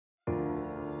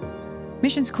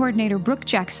Missions Coordinator Brooke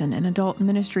Jackson and Adult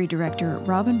Ministry Director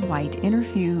Robin White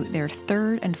interview their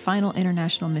third and final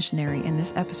international missionary in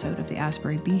this episode of the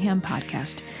Asbury Beeham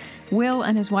podcast. Will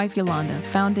and his wife Yolanda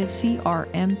founded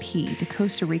CRMP, the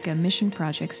Costa Rica Mission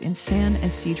Projects in San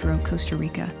Isidro, Costa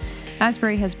Rica.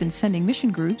 Asbury has been sending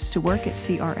mission groups to work at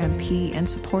CRMP and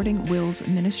supporting Will's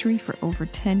ministry for over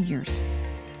 10 years.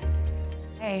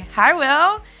 Hey, hi,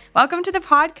 Will. Welcome to the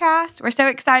podcast. We're so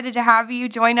excited to have you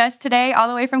join us today all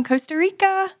the way from Costa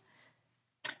Rica.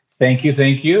 Thank you.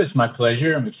 It's my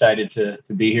pleasure. I'm excited to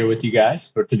be here with you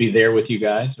guys, or to be there with you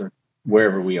guys, or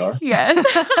wherever we are. Yes,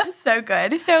 so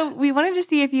good. So we wanted to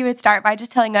see if you would start by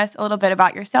just telling us a little bit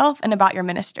about yourself and about your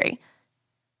ministry.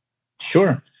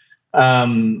 Sure. My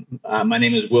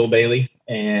name is Will Bailey,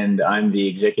 and I'm the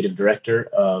Executive Director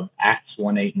of Acts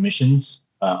 1-8 Missions,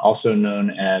 also known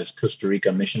as Costa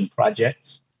Rica Mission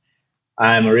Projects.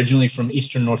 I'm originally from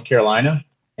Eastern North Carolina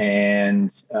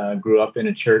and grew up in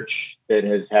a church that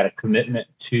has had a commitment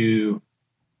to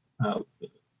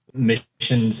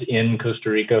missions in Costa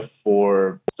Rica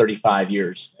for 35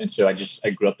 years. And so I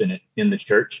grew up in the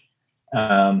church,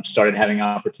 started having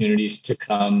opportunities to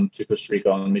come to Costa Rica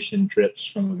on mission trips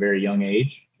from a very young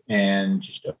age. And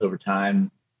just over time,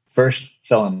 first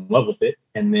fell in love with it,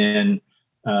 and then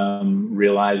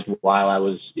realized while I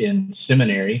was in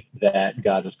seminary that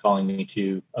God was calling me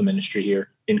to a ministry here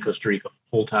in Costa Rica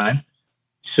full time.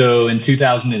 So in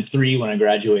 2003, when I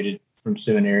graduated from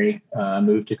seminary, I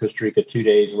moved to Costa Rica 2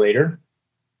 days later.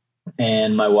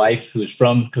 And my wife, who's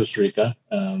from Costa Rica,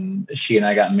 she and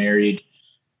I got married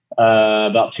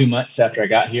about 2 months after I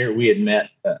got here. We had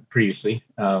met previously.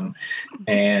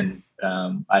 And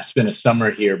I spent a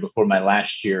summer here before my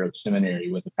last year of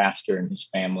seminary with a pastor and his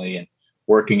family, and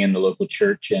working in the local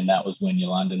church. And that was when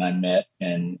Yolanda and I met,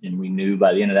 and we knew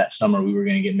by the end of that summer we were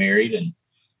going to get married.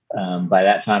 And by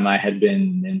that time I had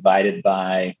been invited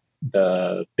by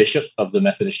the bishop of the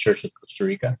Methodist Church of Costa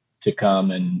Rica to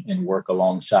come and work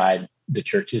alongside the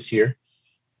churches here.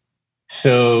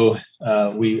 So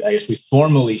we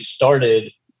formally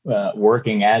started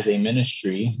working as a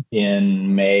ministry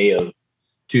in May of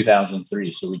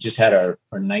 2003. So we just had our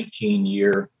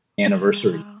 19-year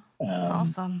anniversary. Wow. That's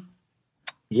awesome.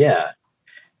 Yeah.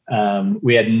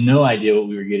 We had no idea what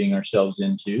we were getting ourselves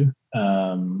into,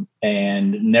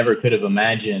 and never could have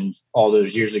imagined all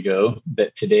those years ago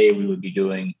that today we would be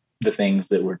doing the things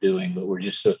that we're doing. But we're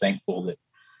just so thankful that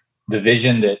the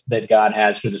vision that God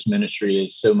has for this ministry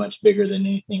is so much bigger than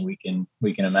anything we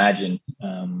can imagine.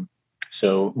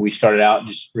 So we started out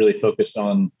just really focused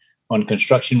on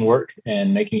construction work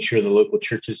and making sure the local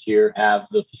churches here have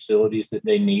the facilities that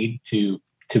they need to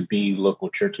be local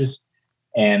churches.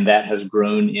 And that has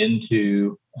grown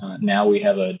into now we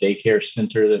have a daycare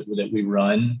center that we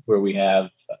run, where we have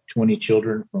 20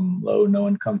 children from low,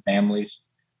 no-income families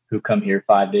who come here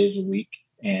 5 days a week,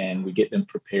 and we get them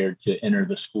prepared to enter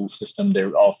the school system.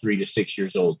 They're all 3 to 6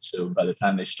 years old. So by the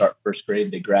time they start first grade,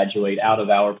 they graduate out of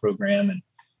our program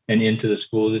and into the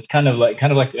schools. It's kind of like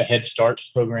a Head Start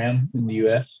program in the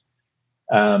U.S.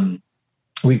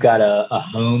 We've got a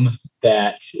home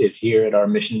that is here at our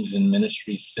Missions and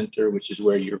Ministries Center, which is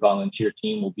where your volunteer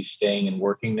team will be staying and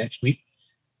working next week.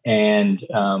 And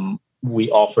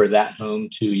we offer that home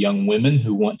to young women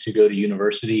who want to go to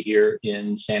university here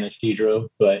in San Isidro,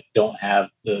 but don't have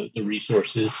the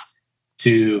resources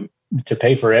to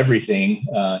pay for everything.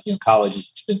 College is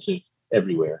expensive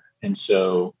everywhere. And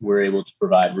so we're able to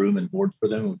provide room and board for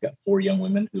them. We've got 4 young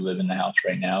women who live in the house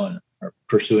right now and are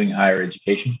pursuing higher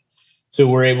education. So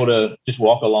we're able to just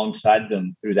walk alongside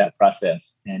them through that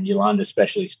process. And Yolanda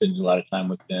especially spends a lot of time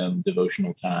with them,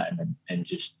 devotional time, and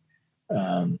just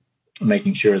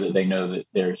making sure that they know that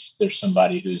there's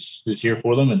somebody who's here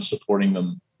for them and supporting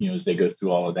them, as they go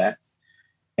through all of that.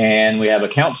 And we have a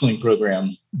counseling program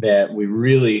that we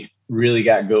really, really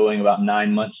got going about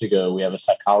 9 months ago. We have a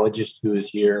psychologist who is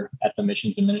here at the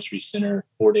Missions and Ministry Center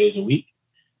 4 days a week.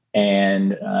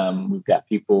 And we've got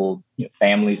people,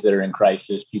 families that are in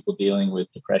crisis, people dealing with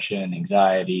depression,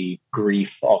 anxiety,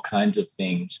 grief, all kinds of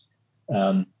things.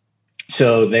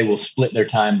 So they will split their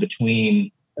time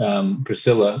between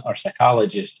Priscilla, our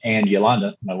psychologist, and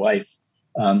Yolanda, my wife,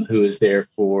 who is there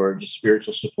for just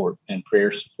spiritual support and prayer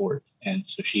support. And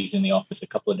so she's in the office a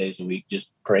couple of days a week just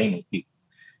praying with people.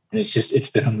 And it's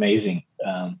been amazing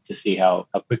to see how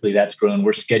quickly that's grown.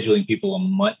 We're scheduling people a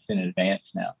month in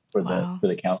advance now for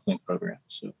the counseling program.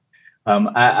 So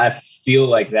I feel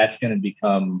like that's going to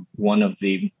become one of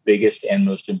the biggest and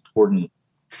most important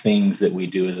things that we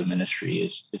do as a ministry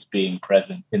is being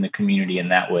present in the community in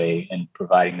that way and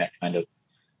providing that kind of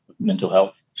mental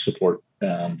health support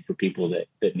for people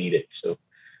that need it. So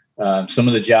Some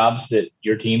of the jobs that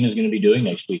your team is going to be doing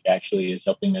next week actually is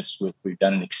helping us with, we've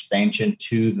done an expansion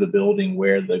to the building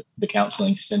where the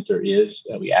counseling center is.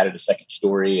 We added a second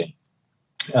story,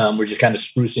 and we're just kind of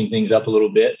sprucing things up a little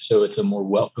bit. So it's a more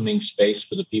welcoming space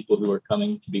for the people who are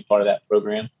coming to be part of that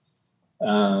program.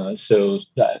 So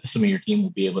some of your team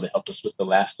will be able to help us with the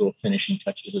last little finishing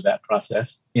touches of that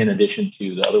process, in addition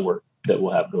to the other work that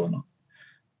we'll have going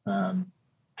on.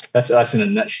 That's us in a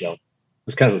nutshell.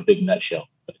 It's kind of a big nutshell.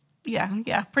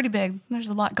 Yeah, pretty big. There's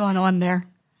a lot going on there.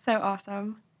 So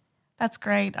awesome. That's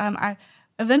great. I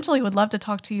eventually would love to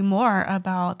talk to you more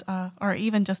about, or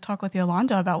even just talk with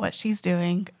Yolanda about what she's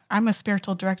doing. I'm a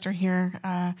spiritual director here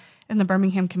in the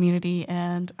Birmingham community,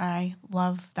 and I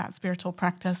love that spiritual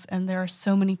practice. And there are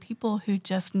so many people who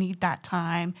just need that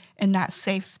time and that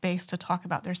safe space to talk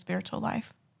about their spiritual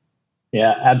life.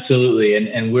 Yeah, absolutely.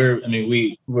 And we're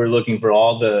looking for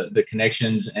all the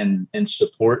connections and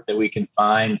support that we can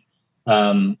find,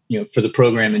 for the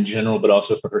program in general, but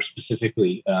also for her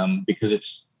specifically, because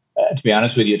it's, to be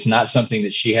honest with you, it's not something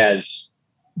that she has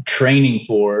training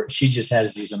for. She just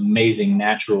has these amazing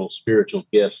natural spiritual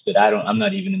gifts that I'm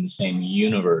not even in the same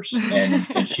universe.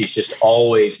 And she's just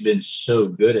always been so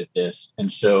good at this. And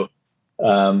so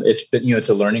it's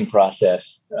a learning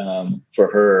process for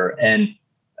her. And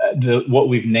what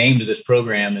we've named this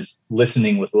program is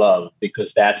Listening with Love,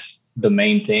 because that's the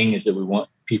main thing, is that we want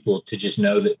people to just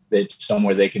know that it's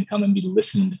somewhere they can come and be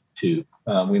listened to.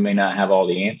 We may not have all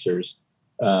the answers.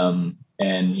 And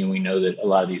we know that a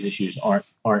lot of these issues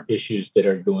aren't issues that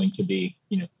are going to be,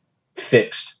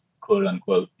 fixed, quote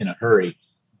unquote, in a hurry.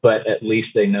 But at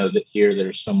least they know that here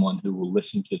there's someone who will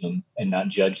listen to them and not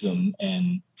judge them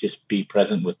and just be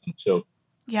present with them. So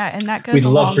yeah, and that goes. We'd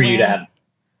love for you to have.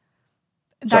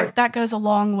 That goes a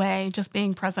long way, just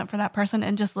being present for that person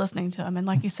and just listening to them. And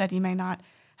like you said, you may not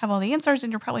have all the answers,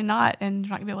 and you're probably not, and you're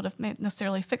not going to be able to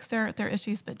necessarily fix their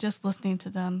issues, but just listening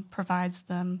to them provides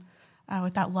them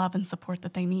with that love and support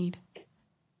that they need.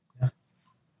 Yeah.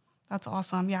 That's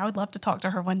awesome. Yeah, I would love to talk to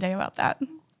her one day about that.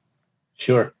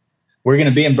 Sure. We're going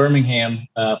to be in Birmingham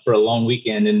for a long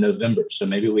weekend in November, so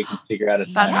maybe we can figure out a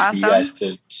time for you guys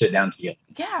to sit down together.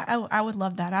 Yeah, I would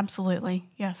love that. Absolutely.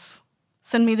 Yes.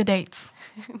 Send me the dates.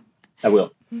 I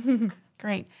will.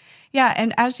 Great. Yeah,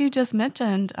 and as you just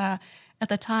mentioned, at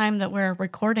the time that we're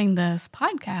recording this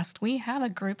podcast, we have a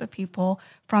group of people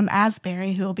from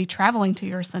Asbury who will be traveling to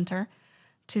your center,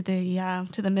 to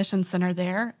the mission center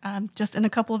there, just in a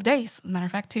couple of days. As a matter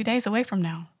of fact, 2 days away from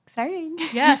now. Exciting.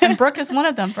 Yes, and Brooke is one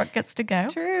of them. Brooke gets to go.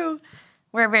 It's true.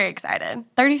 We're very excited.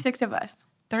 36 of us.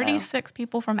 36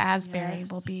 people from Asbury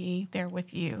will be there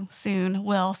with you soon,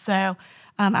 Will. So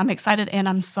I'm excited and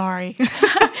I'm sorry.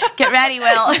 Get ready,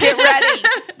 Will. Get ready.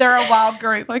 They're a wild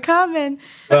group. We're coming.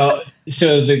 Well,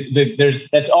 so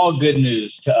that's all good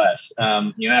news to us.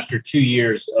 After 2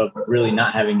 years of really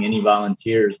not having any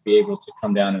volunteers be able to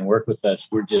come down and work with us,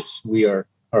 we are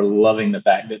loving the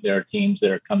fact that there are teams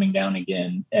that are coming down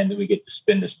again and that we get to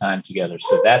spend this time together.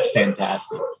 So that's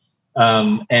fantastic.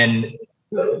 And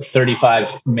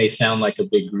 35 may sound like a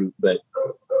big group, but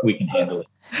we can handle it.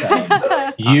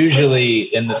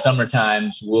 Usually in the summer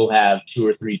times, we'll have 2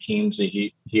 or 3 teams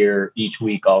here each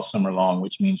week all summer long,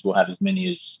 which means we'll have as many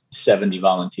as 70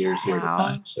 volunteers here at a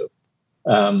time. So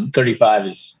 35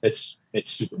 it's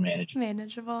super manageable.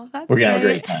 Manageable. That's We're going to have a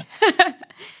great time.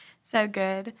 So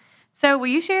good. So will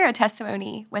you share a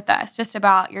testimony with us just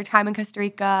about your time in Costa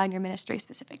Rica and your ministry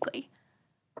specifically?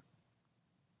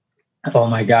 Oh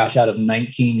my gosh, out of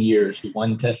 19 years,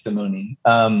 one testimony.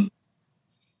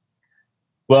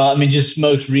 Just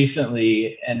most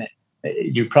recently, and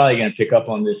you're probably going to pick up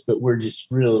on this, but we're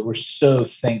so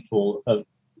thankful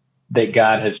that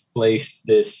God has placed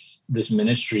this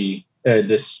ministry,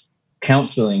 this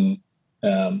counseling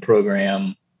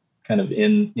program kind of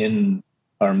in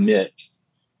our midst.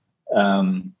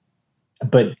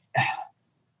 But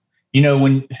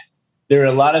when there are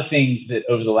a lot of things that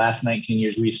over the last 19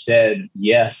 years we've said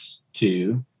yes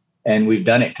to, and we've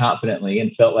done it confidently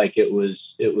and felt like it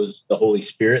was the Holy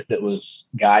Spirit that was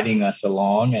guiding us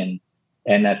along.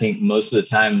 And I think most of the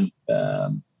time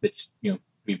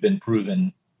we've been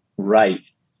proven right.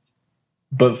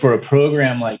 But for a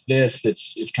program like this,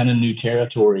 it's kind of new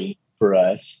territory for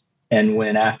us. And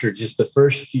when after just the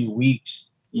first few weeks,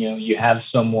 you have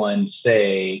someone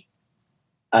say,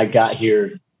 I got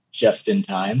here just in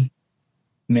time.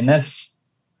 I mean, that's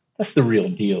the real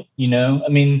deal.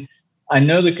 I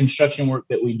know the construction work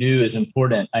that we do is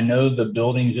important. I know the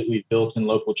buildings that we've built in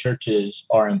local churches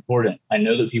are important. I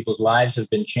know that people's lives have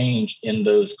been changed in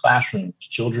those classrooms.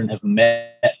 Children have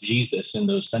met Jesus in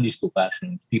those Sunday school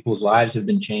classrooms. People's lives have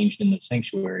been changed in the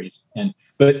sanctuaries.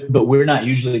 But we're not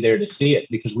usually there to see it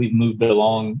because we've moved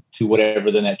along to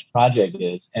whatever the next project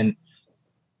is. And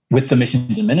with the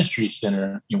Missions and Ministries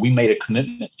Center, we made a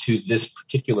commitment to this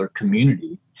particular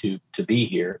community to be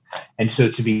here. And so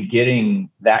to be getting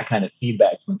that kind of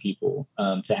feedback from people,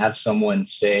 to have someone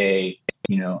say,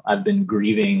 I've been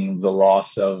grieving the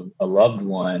loss of a loved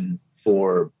one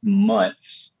for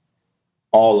months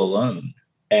all alone.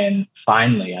 And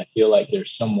finally, I feel like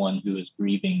there's someone who is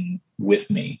grieving with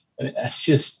me. I mean,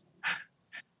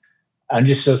 I'm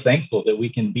just so thankful that we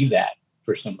can be that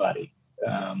for somebody.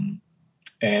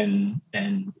 And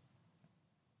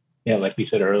like we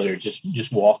said earlier,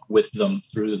 just walk with them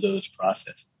through those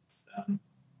processes.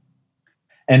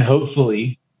 And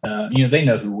hopefully, they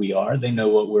know who we are, they know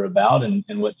what we're about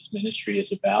and what this ministry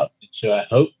is about. And so I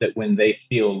hope that when they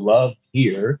feel loved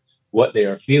here, what they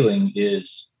are feeling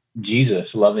is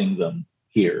Jesus loving them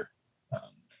here,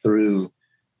 through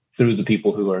the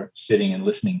people who are sitting and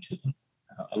listening to them.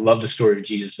 I love the story of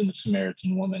Jesus and the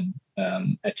Samaritan woman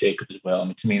at Jacob as well. I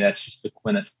mean, to me, that's just the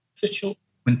quintessential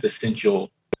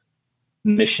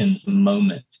missions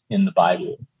moment in the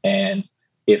Bible. And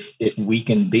if we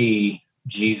can be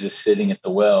Jesus sitting at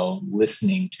the well,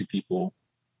 listening to people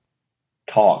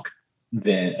talk,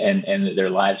 then and their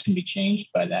lives can be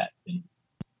changed by that, then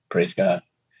praise God.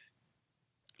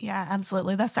 Yeah,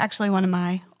 absolutely. That's actually one of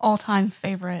my all-time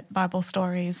favorite Bible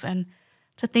stories. And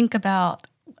to think about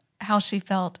how she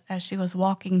felt as she was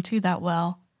walking to that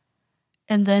well,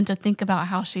 and then to think about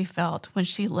how she felt when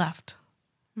she left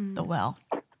the well,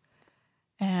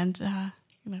 and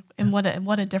and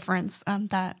what a difference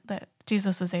that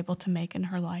Jesus is able to make in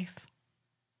her life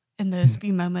in those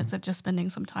few moments of just spending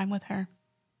some time with her.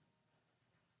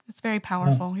 It's very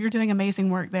powerful. You're doing amazing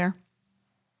work there.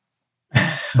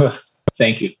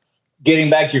 Thank you.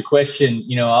 Getting back to your question,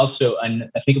 also, I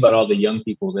think about all the young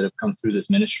people that have come through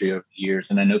this ministry over the years.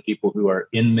 And I know people who are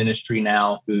in ministry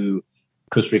now who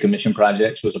Costa Rica Mission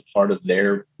Projects was a part of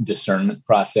their discernment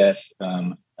process.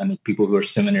 I know people who are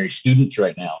seminary students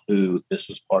right now who this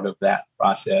was part of that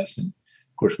process. And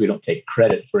of course, we don't take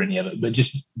credit for any of it, but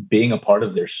just being a part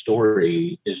of their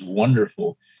story is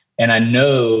wonderful. And I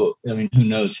know, who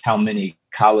knows how many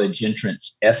college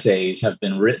entrance essays have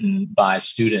been written by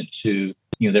students who,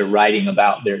 they're writing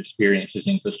about their experiences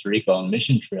in Costa Rica on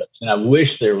mission trips. And I kind of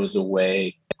wish there was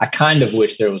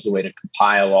a way to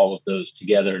compile all of those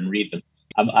together and read them.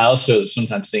 I also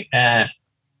sometimes think,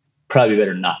 probably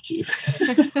better not to.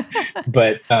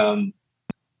 But when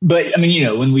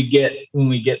we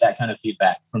get that kind of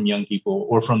feedback from young people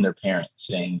or from their parents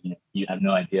saying, you have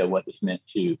no idea what this meant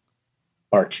to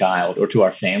our child or to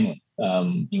our family.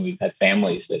 We've had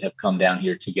families that have come down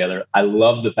here together. I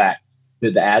love the fact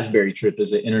that the Asbury trip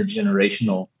is an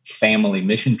intergenerational family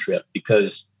mission trip,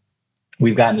 because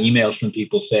we've gotten emails from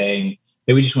people saying,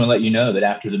 hey, we just want to let you know that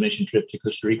after the mission trip to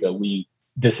Costa Rica, we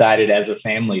decided as a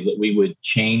family that we would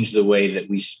change the way that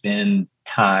we spend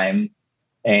time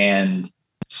and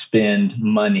spend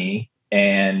money,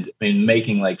 and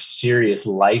making like serious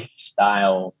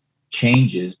lifestyle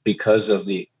changes because of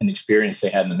an experience they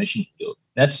had in the mission field.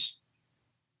 That's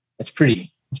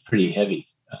pretty heavy.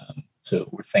 So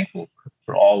we're thankful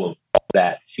for all of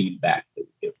that feedback that we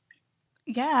give.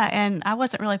 Yeah, and I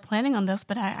wasn't really planning on this,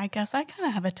 but I guess I kind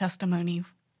of have a testimony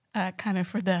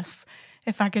for this.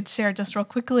 If I could share just real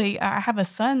quickly, I have a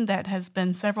son that has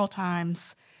been several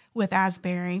times with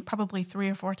Asbury, probably 3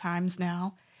 or 4 times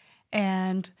now.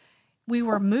 And we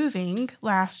were moving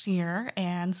last year,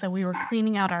 and so we were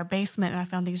cleaning out our basement, and I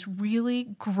found these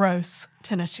really gross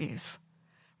tennis shoes.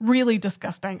 Really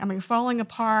disgusting. Falling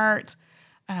apart,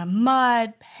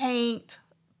 mud, paint,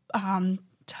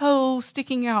 toe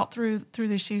sticking out through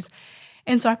the shoes.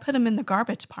 And so I put them in the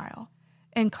garbage pile.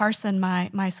 And Carson,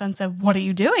 my son, said, "What are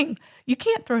you doing? You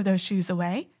can't throw those shoes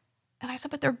away." And I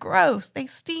said, "But they're gross. They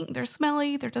stink. They're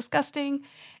smelly. They're disgusting."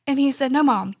 And he said, "No,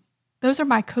 Mom, those are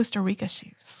my Costa Rica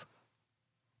shoes.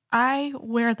 I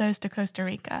wear those to Costa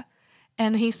Rica."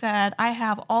 And he said, "I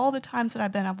have all the times that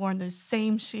I've worn those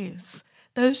same shoes.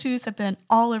 Those shoes have been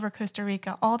all over Costa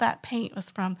Rica. All that paint was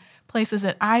from places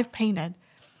that I've painted.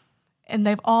 And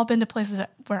they've all been to places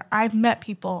where I've met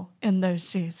people in those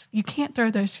shoes. You can't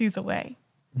throw those shoes away."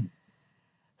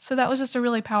 So that was just a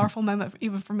really powerful moment,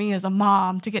 even for me as a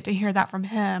mom, to get to hear that from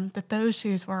him, that those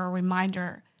shoes were a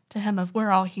reminder to him of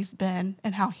where all he's been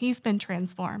and how he's been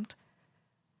transformed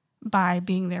by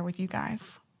being there with you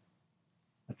guys.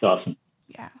 That's awesome.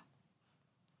 Yeah.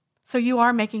 So you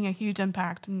are making a huge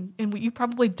impact, and you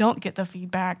probably don't get the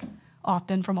feedback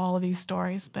often from all of these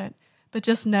stories, but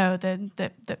just know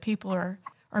that people are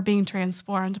being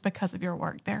transformed because of your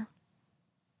work there.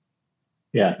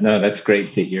 Yeah, no, that's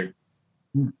great to hear.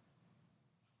 It's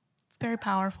very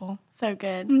powerful. So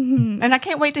good. Mm-hmm. And I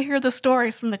can't wait to hear the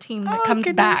stories from the team that comes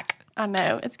back. I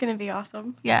know. It's going to be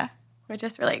awesome. Yeah. We're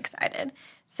just really excited.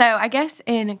 So I guess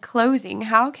in closing,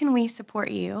 how can we support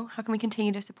you? How can we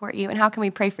continue to support you? And how can we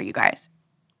pray for you guys?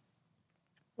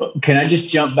 Well, can I just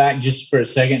jump back just for a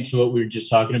second to what we were just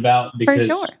talking about? Because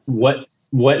For sure.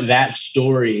 what that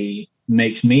story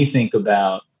makes me think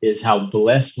about is how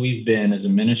blessed we've been as a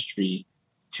ministry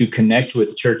to connect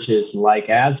with churches like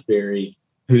Asbury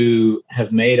who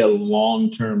have made a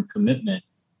long-term commitment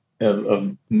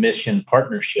of mission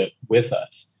partnership with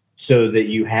us, so that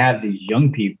you have these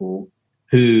young people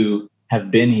who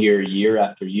have been here year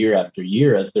after year after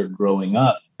year as they're growing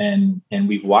up, and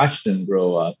we've watched them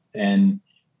grow up and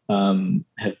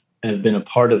have been a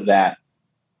part of that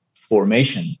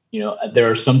formation. There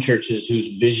are some churches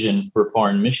whose vision for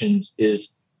foreign missions is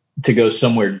to go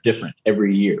somewhere different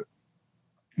every year,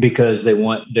 because they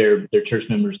want their church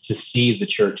members to see the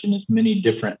church in as many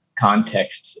different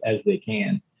contexts as they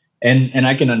can. And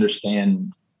I can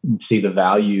understand and see the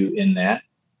value in that.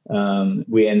 And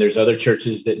there's other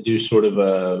churches that do sort of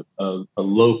a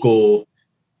local,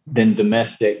 then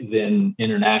domestic, then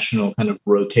international kind of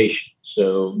rotation.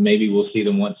 So maybe we'll see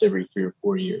them once every 3 or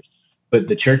 4 years. But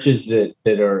the churches that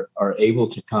are able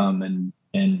to come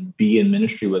and be in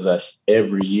ministry with us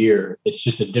every year, it's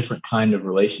just a different kind of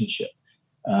relationship.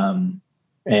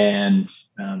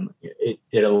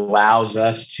 It allows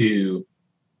us to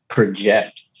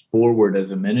project forward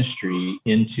as a ministry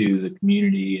into the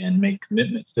community and make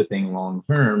commitments to things long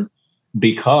term,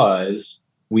 because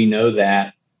we know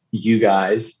that you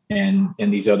guys and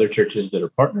these other churches that are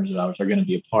partners of ours are going to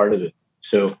be a part of it.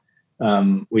 So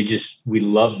we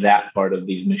love that part of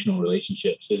these missional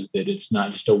relationships, is that it's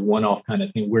not just a one-off kind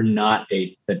of thing. We're not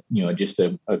just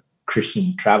a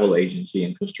Christian travel agency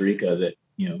in Costa Rica that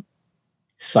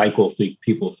cycle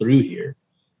people through here.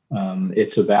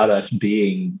 It's about us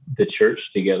being the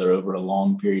church together over a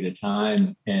long period of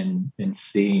time and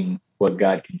seeing what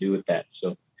God can do with that.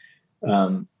 So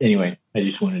anyway, I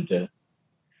just wanted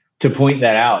to point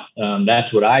that out.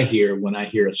 That's what I hear when I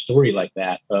hear a story like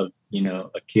that of,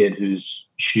 a kid whose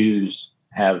shoes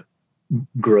have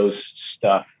gross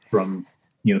stuff from,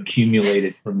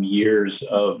 accumulated from years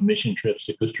of mission trips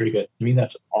to Costa Rica. To me,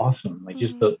 that's awesome. Like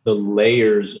just the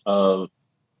layers of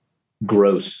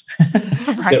gross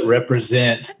that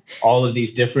represent all of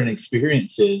these different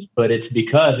experiences, but it's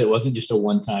because it wasn't just a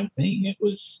one-time thing.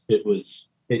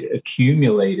 It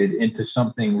accumulated into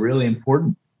something really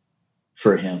important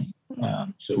for him.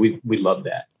 So we love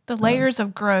that. The layers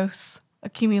of gross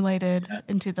accumulated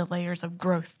into the layers of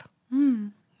growth.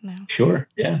 No. Sure.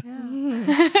 Yeah.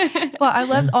 Well, I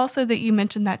love also that you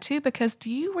mentioned that too, because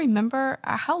do you remember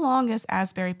how long has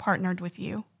Asbury partnered with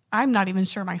you? I'm not even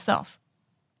sure myself.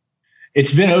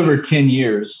 It's been over 10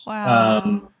 years.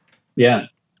 Wow. Yeah.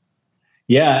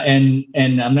 And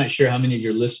I'm not sure how many of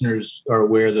your listeners are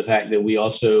aware of the fact that we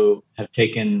also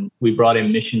we brought a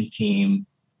mission team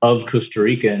of Costa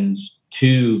Ricans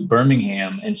to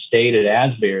Birmingham and stayed at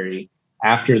Asbury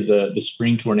after the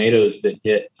spring tornadoes that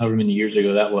hit however many years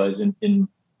ago that was in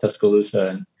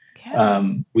Tuscaloosa.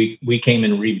 And we came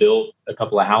and rebuilt a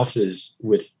couple of houses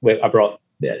I brought,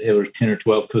 it was 10 or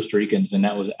 12 Costa Ricans, and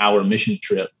that was our mission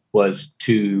trip, was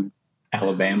to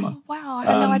Alabama. Oh, wow. I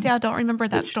had no idea. I don't remember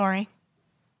that story.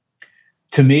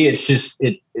 To me, it's just,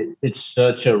 it's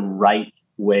such a right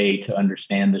way to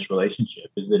understand this relationship,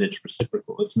 is that it's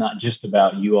reciprocal. It's not just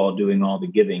about you all doing all the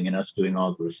giving and us doing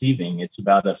all the receiving. It's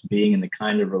about us being in the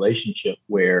kind of relationship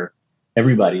where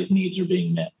everybody's needs are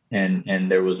being met. And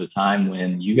there was a time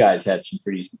when you guys had some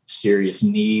pretty serious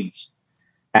needs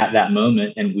at that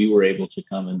moment, and we were able to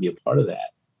come and be a part of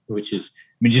that, which is,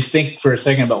 just think for a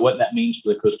second about what that means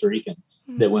for the Costa Ricans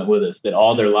that went with us, that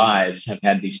all their lives have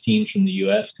had these teams from the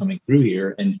U.S. coming through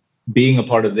here and being a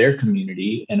part of their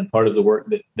community and a part of the work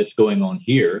that's going on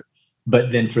here.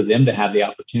 But then for them to have the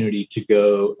opportunity to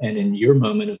go and in your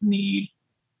moment of need,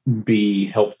 be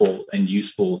helpful and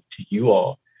useful to you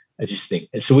all. I just think,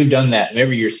 and so we've done that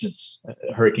every year since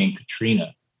Hurricane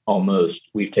Katrina. Almost,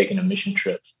 we've taken a mission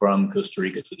trip from Costa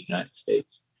Rica to the United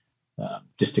States,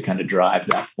 just to kind of drive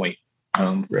that point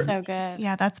home. So good.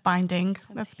 Yeah, that's binding.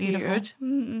 That's beautiful.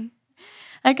 Mm-hmm.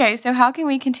 Okay, so how can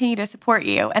we continue to support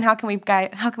you, and how can we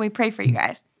pray for you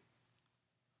guys?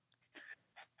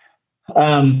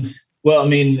 Well,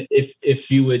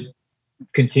 if you would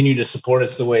continue to support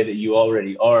us the way that you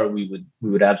already are, we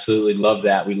would absolutely love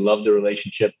that. We love the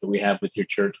relationship that we have with your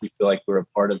church. We feel like we're a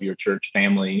part of your church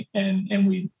family, and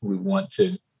we want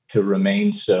to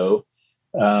remain so.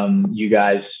 You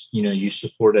guys, you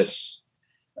support us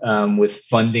with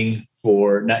funding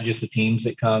for not just the teams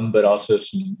that come, but also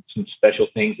some special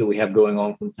things that we have going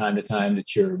on from time to time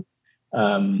that you're,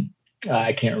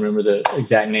 I can't remember the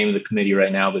exact name of the committee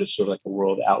right now, but it's sort of like a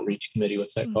World Outreach Committee.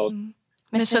 What's that called?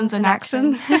 Missions in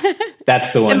Action.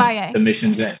 That's the one. MIA. The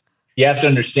Missions in. You have to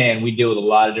understand, we deal with a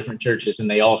lot of different churches, and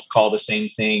they all call the same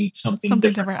thing something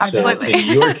different. Absolutely. So in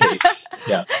your case,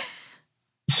 yeah.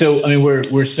 So, I mean,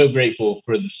 we're so grateful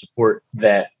for the support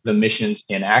that the Missions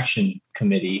in Action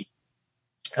Committee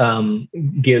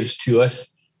gives to us.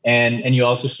 And you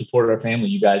also support our family.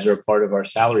 You guys are a part of our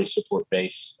salary support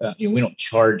base. We don't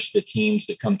charge the teams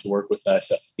that come to work with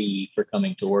us a fee for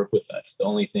coming to work with us. The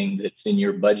only thing that's in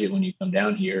your budget when you come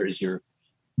down here is your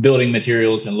building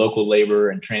materials and local labor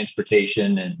and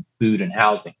transportation and food and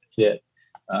housing. That's it.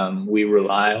 We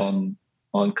rely on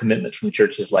commitments from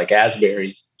churches like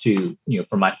Asbury's to,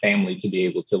 for my family to be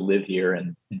able to live here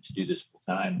and to do this full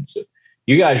time. So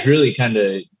you guys really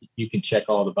you can check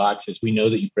all the boxes. We know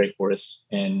that you pray for us,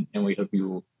 and we hope you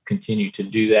will continue to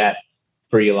do that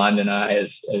for Yolanda and I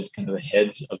as kind of the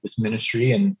heads of this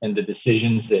ministry, and the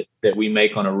decisions that we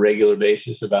make on a regular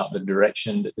basis about the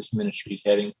direction that this ministry is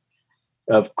heading.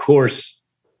 Of course,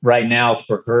 right now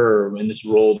for her in this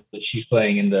role that she's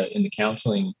playing in the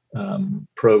counseling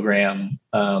program,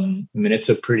 I mean, it's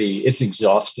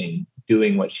exhausting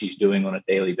doing what she's doing on a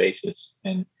daily basis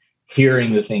and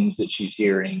hearing the things that she's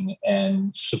hearing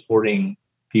and supporting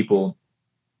people,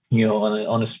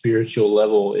 on a spiritual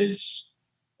level it's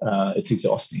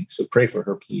exhausting. So pray for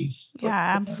her, please. Yeah,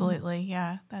 absolutely.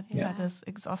 Yeah, that is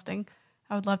exhausting.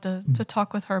 I would love to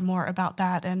talk with her more about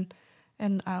that and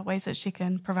ways that she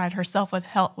can provide herself with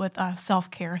help with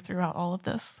self-care throughout all of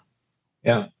this.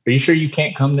 Yeah. Are you sure you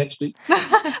can't come next week?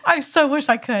 I so wish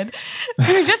I could.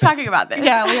 We were just talking about this.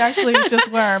 Yeah, we actually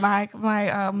just were. My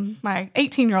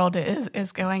 18-year-old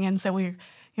is going, and so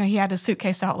he had his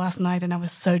suitcase out last night, and I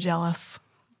was so jealous.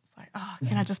 It's like,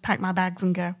 can I just pack my bags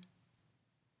and go?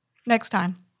 Next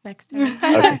time.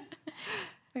 Okay.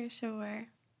 For sure.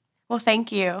 Well,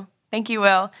 thank you. Thank you,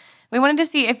 Will. We wanted to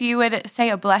see if you would say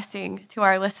a blessing to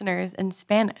our listeners in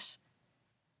Spanish.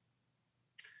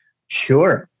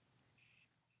 Sure.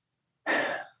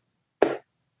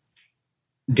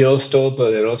 Dios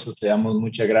Todopoderoso, te damos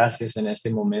muchas gracias en este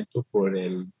momento por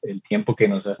el tiempo que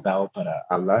nos has dado para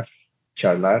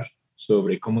charlar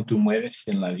sobre cómo tú mueves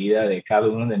en la vida de cada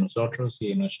uno de nosotros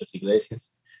y en nuestras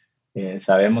iglesias.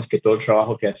 Sabemos que todo el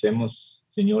trabajo que hacemos,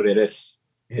 Señor, eres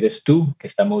tú que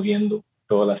está moviendo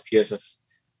todas las piezas.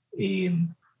 Y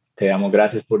te damos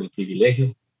gracias por el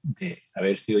privilegio de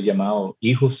haber sido llamados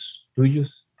hijos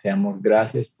tuyos. Te damos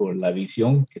gracias por la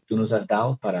visión que tú nos has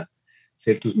dado para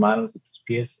ser tus manos y tus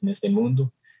pies en este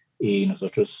mundo. Y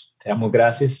nosotros te damos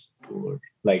gracias por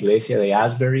la iglesia de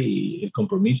Asbury y el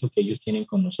compromiso que ellos tienen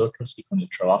con nosotros y con el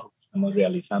trabajo que estamos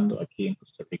realizando aquí en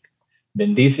Costa Rica.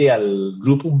 Bendice al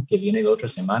grupo que viene la otra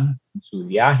semana en su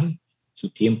viaje, su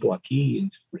tiempo aquí y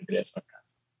en su regreso a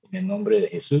casa. En el nombre de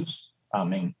Jesús.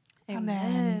 Amén.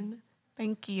 Amen.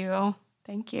 Thank you.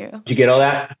 Thank you. Did you get all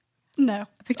that? No.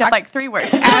 I picked up like 3 words.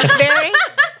 Asbury.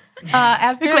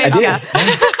 Asbury. Yeah.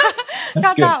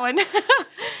 Got good. that one.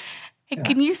 Hey,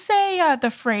 can you say the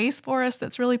phrase for us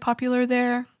that's really popular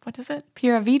there? What is it?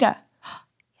 Pura vida.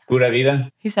 Pura vida.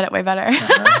 He said it way better.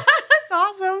 Uh-huh. That's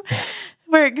awesome.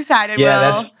 We're excited,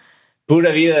 Yeah, Will.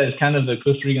 Pura vida is kind of the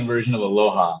Costa Rican version of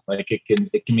aloha. Like it can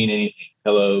mean anything.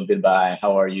 Hello, goodbye,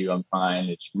 how are you? I'm fine.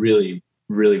 It's really,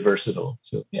 really versatile.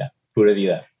 So yeah, pura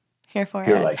vida. Here for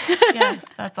Pure it. life. Yes,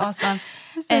 that's awesome.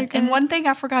 So And good. one thing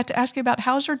I forgot to ask you about,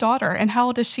 how's your daughter and how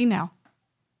old is she now?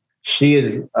 She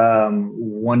is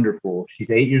wonderful. She's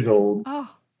 8 years old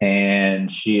Oh, and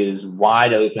she is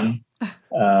wide open.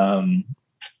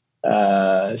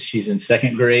 She's in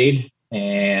 2nd grade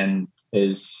and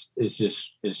is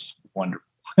wonderful.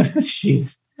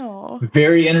 She's Oh.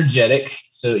 very energetic.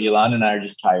 So Yolanda and I are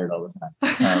just tired all the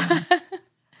time.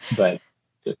 But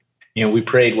we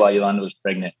prayed while Yolanda was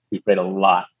pregnant. We prayed a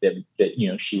lot that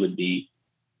she would be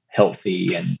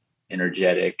healthy and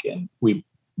energetic, and we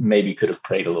maybe could have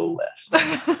prayed a little less.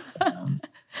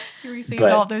 you received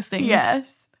but- all those things. Yes.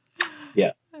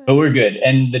 But we're good,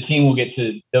 and the team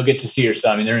they'll get to see her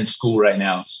some. I mean, they're in school right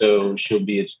now, so she'll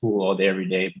be at school all day, every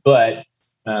day. But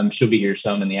she'll be here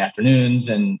some in the afternoons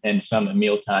and some at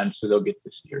mealtime, so they'll get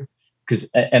to see her.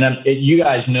 You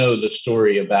guys know the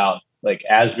story about like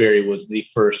Asbury was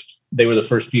they were the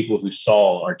first people who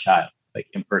saw our child. like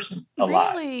in person,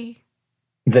 alive. Really?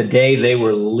 The day they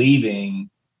were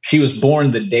leaving, she was born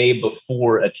the day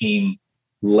before a team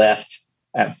left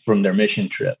from their mission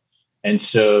trip. And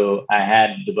so I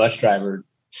had the bus driver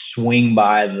swing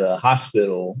by the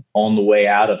hospital on the way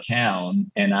out of town.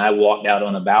 And I walked out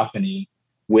on a balcony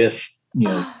with,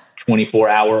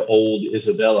 24-hour-old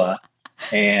Isabella.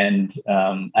 And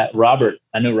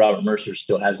I know Robert Mercer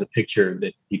still has a picture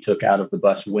that he took out of the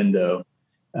bus window.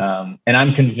 And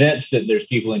I'm convinced that there's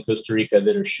people in Costa Rica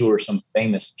that are sure some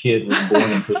famous kid was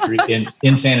born in Costa Rica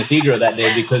in San Isidro that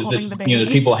day, because the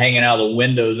people hanging out of the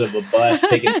windows of a bus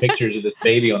taking pictures of this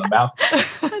baby on a balcony.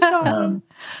 That's awesome.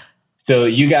 So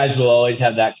you guys will always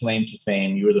have that claim to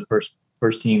fame. You were the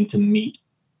first team to meet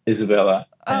Isabella.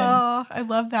 Oh, I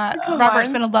love that.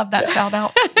 Robert's going to love that shout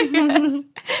out. Yes.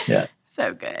 Yeah.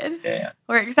 So good. Yeah.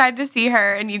 We're excited to see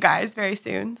her and you guys very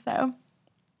soon. So,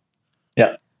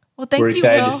 yeah. Well, thank you. We're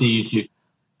excited Will. to see you too.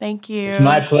 Thank you. It's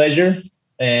my pleasure.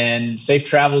 And safe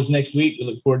travels next week. We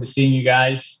look forward to seeing you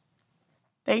guys.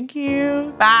 Thank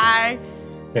you. Bye.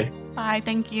 Okay. Bye.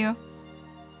 Thank you.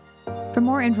 For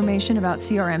more information about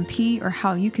CRMP or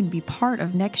how you can be part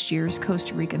of next year's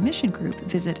Costa Rica Mission Group,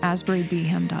 visit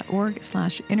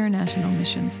asburybhem.org/international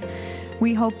missions.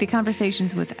 We hope the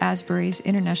conversations with Asbury's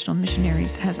international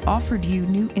missionaries has offered you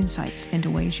new insights into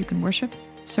ways you can worship,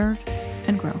 serve,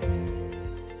 and grow.